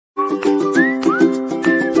Hi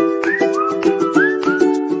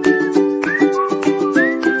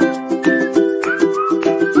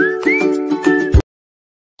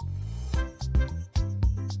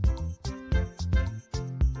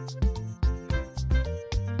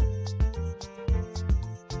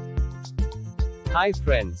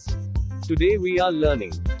friends. Today we are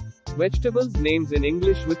learning vegetables names in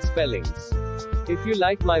English with spellings. If you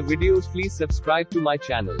like my videos, please subscribe to my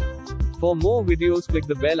channel. For more videos, click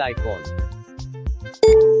the bell icon.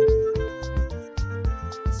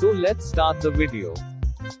 So let's start the video.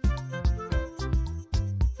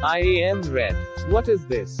 I am red. What is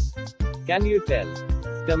this? Can you tell?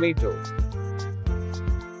 Tomato.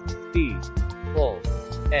 T-O-M-A-T-O.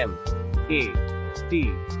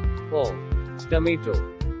 Tomato.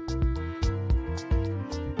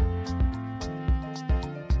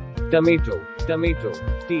 Tomato. Tomato.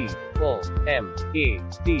 T-O-M-A-T-O.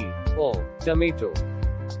 Tomato.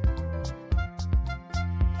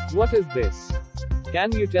 What is this?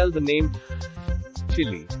 Can you tell the name?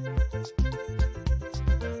 Chili.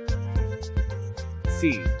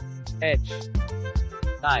 C-H-I-L-L-I.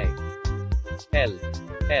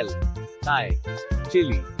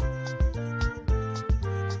 Chili.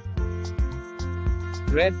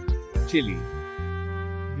 Red chili.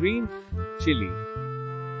 Green chili.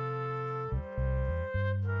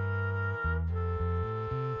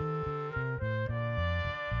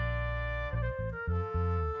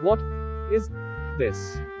 What is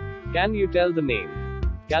this? Can you tell the name?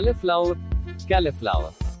 Cauliflower.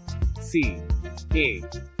 Cauliflower. C-A-L-I-F-L-O-W-A-R.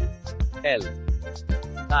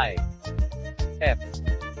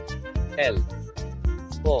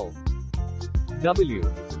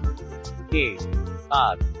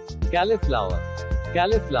 Cauliflower.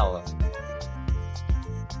 Cauliflower.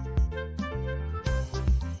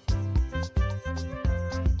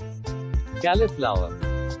 Cauliflower.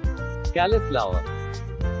 Cauliflower.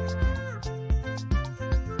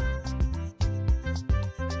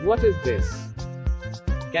 What is this?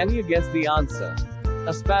 Can you guess the answer?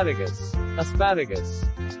 Asparagus. Asparagus.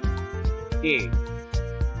 A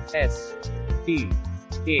S P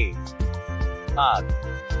A R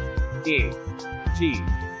A G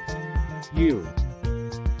U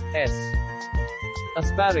S.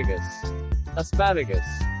 Asparagus. Asparagus.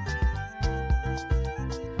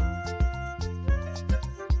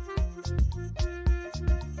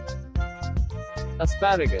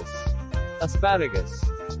 Asparagus. Asparagus.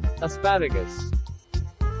 Asparagus.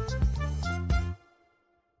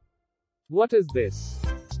 What is this?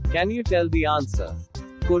 Can you tell the answer?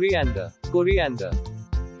 Coriander. Coriander.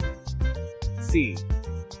 C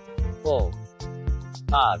O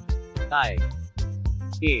R I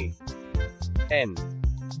A N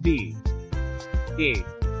D A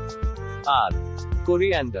R.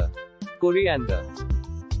 Coriander. Coriander.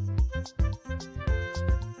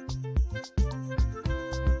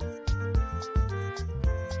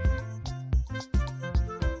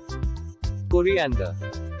 Coriander.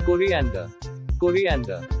 Coriander.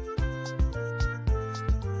 Coriander.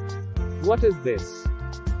 What is this?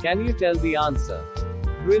 Can you tell the answer?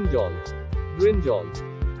 Brinjal. Brinjal.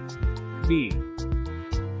 B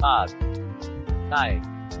R I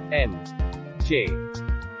N J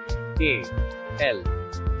A L.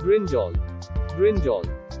 Brinjal. Brinjal.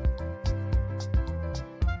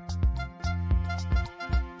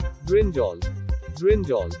 Brinjal.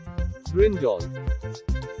 Brinjal. Brinjal.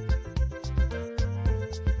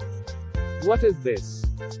 What is this?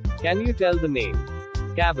 Can you tell the name?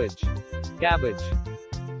 Cabbage. Cabbage.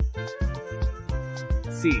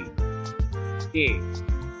 C A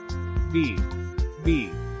B B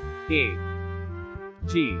A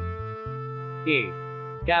G A.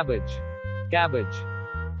 Cabbage. Cabbage.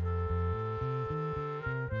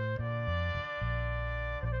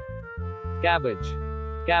 Cabbage.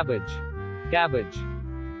 Cabbage. Cabbage.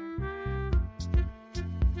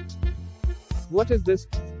 What is this?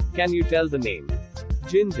 Can you tell the name?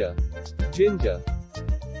 Ginger. Ginger.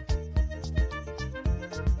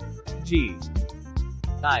 G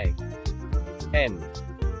I N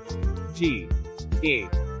G A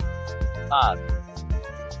R.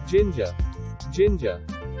 Ginger. Ginger.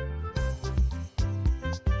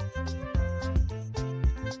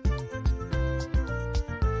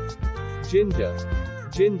 Ginger.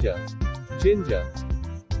 Ginger. Ginger.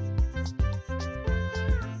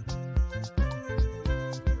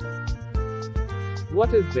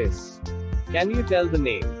 What is this? Can you tell the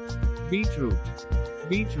name? Beetroot.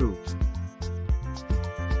 Beetroot.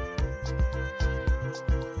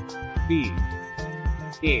 B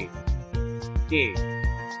A A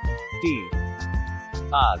T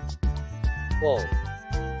R O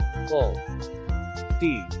O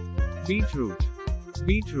T beetroot,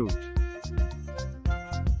 beetroot.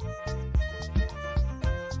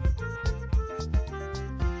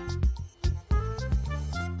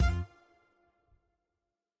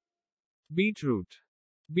 Beetroot,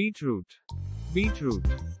 beetroot, beetroot.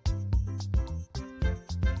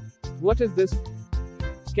 What is this?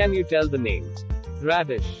 Can you tell the name?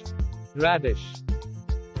 Radish, radish.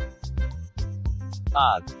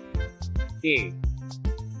 R A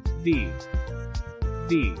D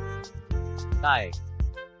D I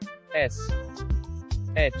S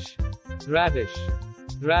H. Radish,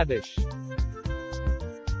 radish.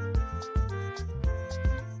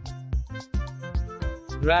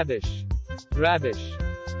 Radish, radish,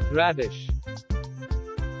 radish.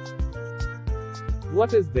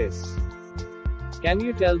 What is this? Can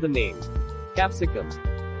you tell the name? Capsicum,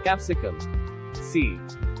 capsicum. C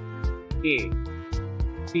A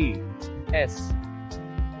P S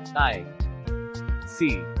I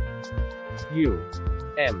C U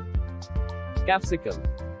M. Capsicum,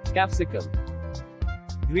 capsicum.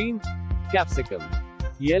 Green, capsicum.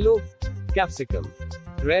 Yellow, capsicum.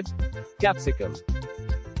 Red, capsicum.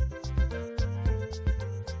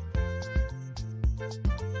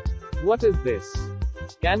 What is this?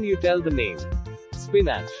 Can you tell the name?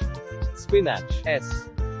 Spinach, spinach. S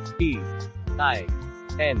P I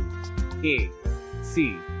N A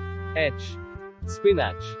C H.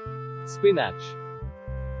 Spinach, spinach.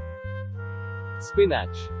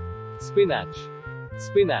 Spinach, spinach,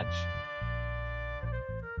 spinach.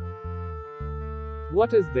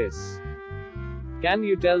 What is this? Can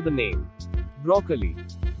you tell the name? Broccoli,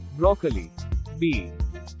 broccoli. B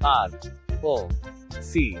R O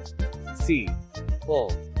C C O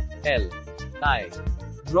L I.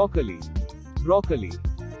 Broccoli, broccoli.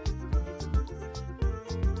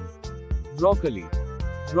 Broccoli,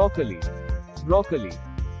 broccoli, broccoli.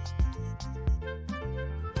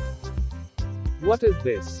 What is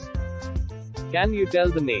this? Can you tell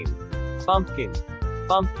the name? Pumpkin,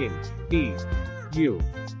 pumpkin. P U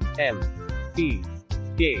M P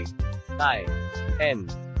K I N.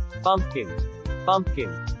 Pumpkin, pumpkin.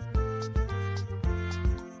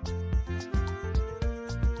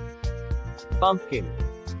 Pumpkin,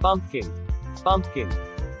 pumpkin, pumpkin.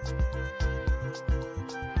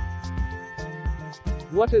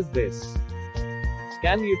 What is this?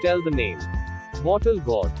 Can you tell the name? Bottle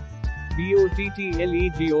gourd.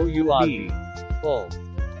 BOTTLEGOURD. O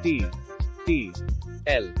T T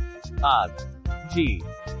L R G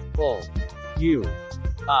O U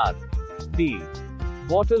R D.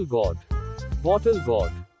 Bottle gourd, bottle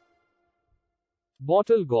gourd.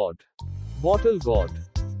 Bottle gourd, bottle gourd,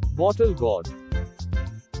 bottle gourd.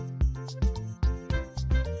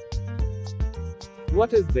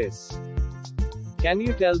 What is this? Can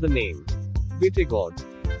you tell the name? Bitter gourd,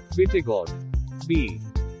 bitter gourd. B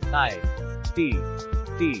I T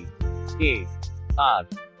T A R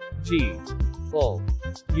G O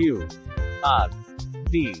U R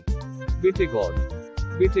D. Bitter gourd,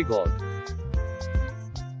 bitter gourd.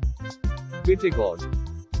 Bitter gourd,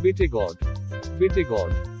 bitter gourd, bitter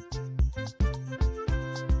gourd.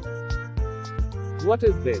 What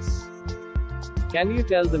is this? Can you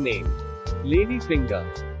tell the name? Lady finger,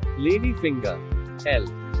 lady finger. L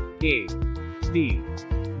A D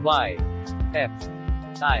Y F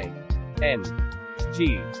I N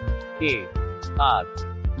G A R.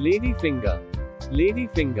 Lady finger, lady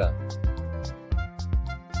finger.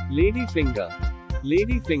 Lady finger,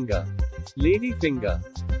 lady finger, lady finger.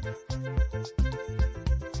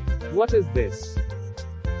 What is this?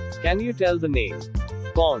 Can you tell the name?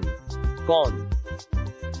 Corn, corn.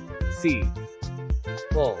 C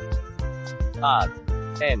O R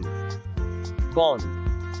N. Corn,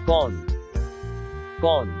 corn,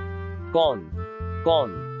 corn, corn,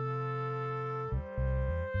 corn.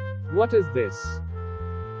 What is this?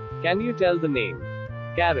 Can you tell the name?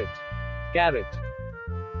 Carrot, carrot.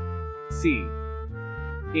 C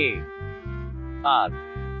A R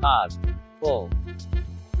R O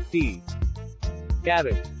T.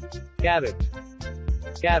 Carrot, carrot,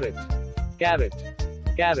 carrot, carrot,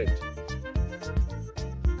 carrot.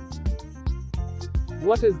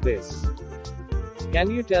 What is this? Can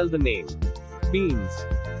you tell the name? Beans,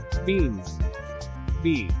 beans.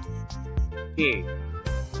 B A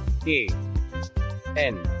A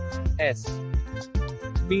N S.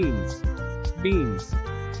 Beans, beans,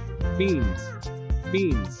 beans,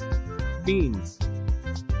 beans, beans.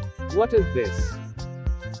 What is this?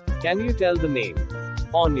 Can you tell the name?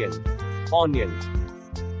 Onion, onion.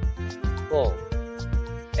 O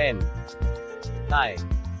N I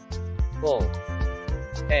O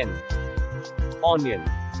N. Onion,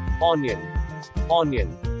 onion, onion,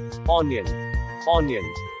 onion, onion.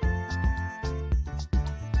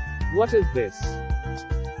 What is this?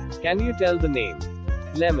 Can you tell the name?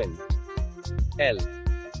 Lemon. L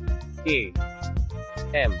A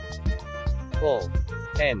M O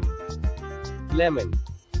N. Lemon.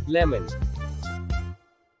 Lemon.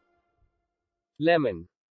 Lemon.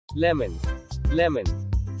 Lemon. Lemon.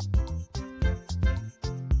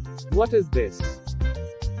 What is this?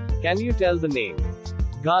 Can you tell the name?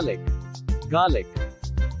 Garlic. Garlic.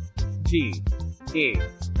 G A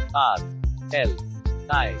R L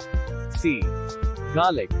I C.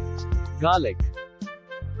 Garlic. Garlic.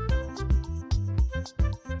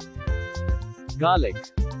 Garlic.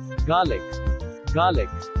 Garlic. Garlic.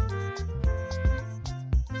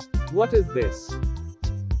 What is this?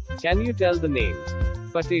 Can you tell the name?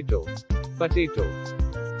 Potato. Potato.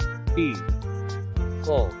 P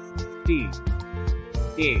O T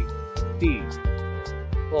A T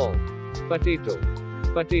O. Potato.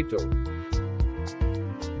 Potato.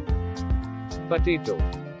 Potato.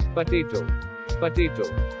 Potato. Potato.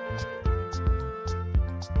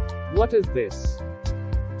 What is this?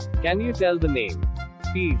 Can you tell the name?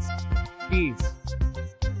 Peas. Peas.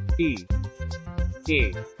 P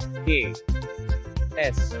A A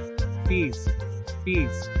S. Peas.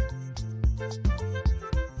 Peas.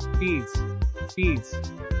 Peas. Peas.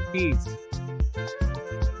 Peas.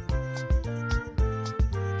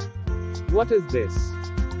 What is this?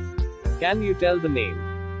 Can you tell the name?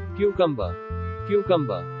 Cucumber.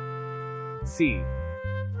 Cucumber. C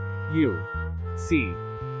U C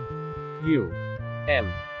U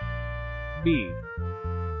M B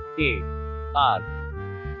A R.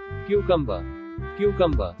 Cucumber.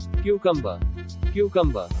 Cucumber. Cucumber.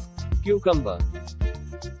 Cucumber. Cucumber.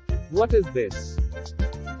 What is this?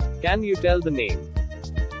 Can you tell the name?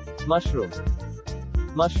 Mushroom.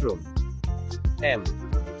 Mushroom. M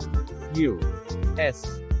U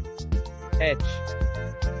S H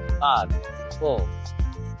R O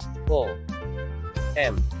O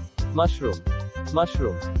M. Mushroom.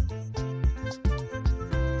 Mushroom.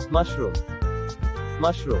 Mushroom.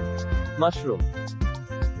 Mushroom. Mushroom.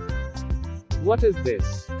 What is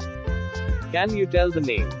this? Can you tell the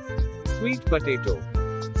name? Sweet potato.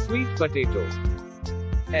 Sweet potato.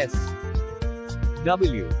 S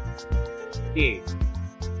W A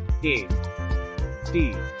A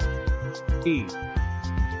T T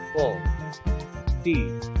O T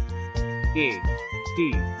A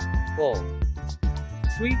T O.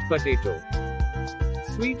 Sweet potato.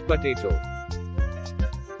 Sweet potato.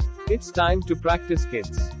 It's time to practice,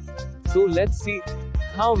 kids. So let's see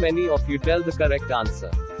how many of you tell the correct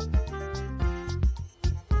answer.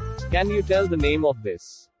 Can you tell the name of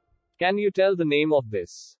this? Can you tell the name of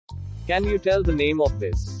this? Can you tell the name of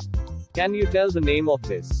this? Can you tell the name of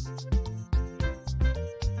this?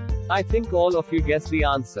 I think all of you guessed the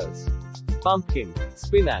answers. Pumpkin,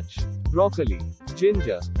 spinach, broccoli,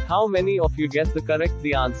 ginger. How many of you guessed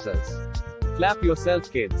the answers? Clap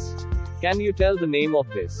yourself, kids. Can you tell the name of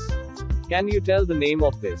this? Can you tell the name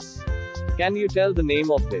of this? Can you tell the name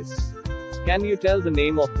of this? Can you tell the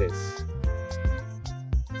name of this?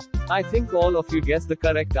 I think all of you guessed the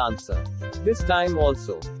correct answer. This time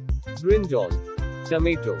also. Brinjal,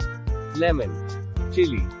 tomato, lemon,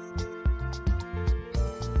 chili.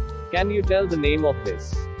 Can you tell the name of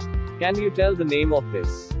this? Can you tell the name of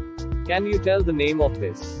this? Can you tell the name of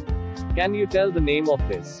this? Can you tell the name of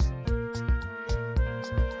this?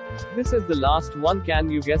 This is the last one. Can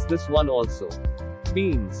you guess this one also?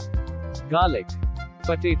 Beans, garlic,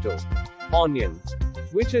 potato, onion.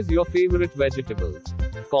 Which is your favorite vegetable?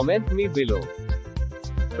 Comment me below.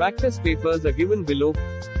 Practice papers are given below.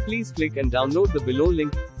 Please click and download the below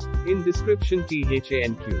link in description.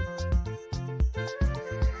 THANQ.